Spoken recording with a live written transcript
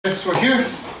So here,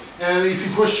 and if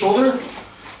you push shoulder,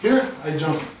 here, I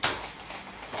jump.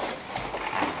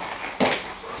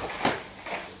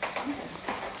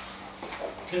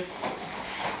 Okay.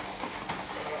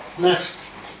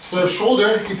 Next, instead of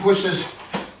shoulder, he pushes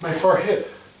my far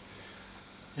hip.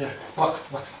 Yeah, lock.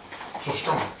 So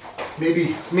strong.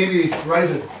 Maybe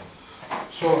rising.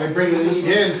 So I bring the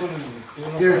knee in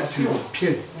here to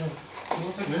pin.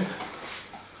 Okay.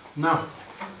 Now.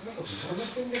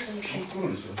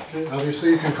 Okay,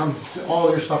 obviously you can come to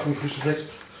all your stuff from Crucifix,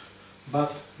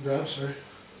 but grab, sorry.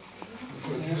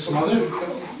 Smother,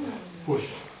 push.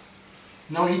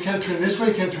 Now he can't turn this way,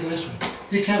 he can't turn this way.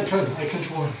 He can't turn, I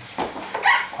control him.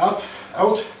 Up,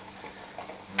 out.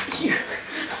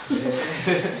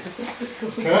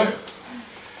 Okay.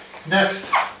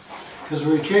 Next,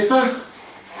 Kazuri-Kesa,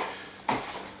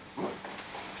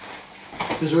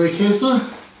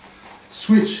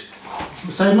 switch.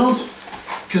 Side mount,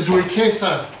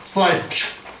 Kazuri-Kesa, slide,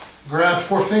 grab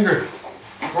forefinger,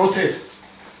 rotate,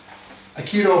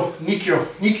 Aikido,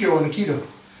 Nikyo and Aikido.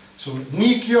 So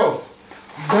Nikyo,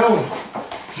 down,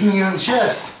 knee on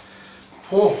chest,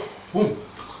 pull, boom,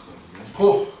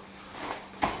 pull.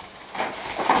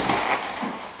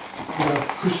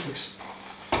 Crucifix.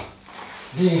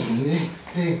 Ding.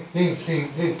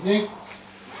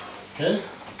 Okay,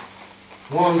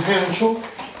 one hand choke.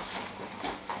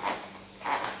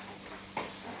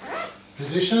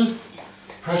 Position,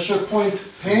 pressure point,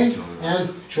 pain,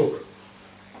 and choke.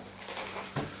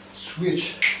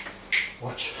 Switch.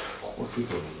 Watch.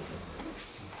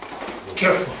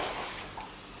 Careful.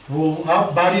 Roll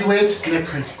up, body weight, neck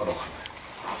crank.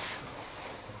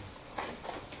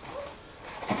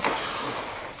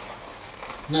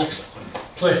 Next,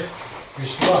 play.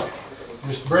 Wrist lock,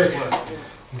 wrist break,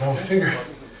 down finger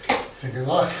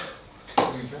lock,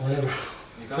 whatever.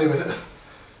 Play with it.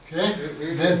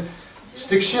 Okay? Then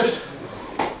stick shift,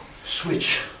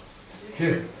 switch,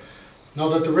 here. Now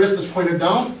that the wrist is pointed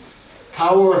down,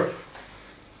 power.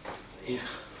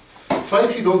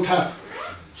 Fight, you don't tap.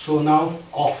 So now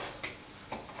off.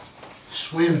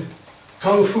 Swim.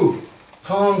 Kung Fu.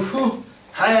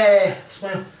 Hi,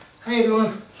 smile. Hi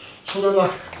everyone. Shoulder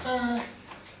lock. Hi.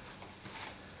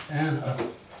 And up.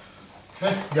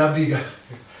 Okay, Yaviga.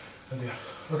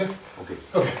 Okay? Okay.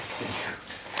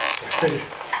 Thank you.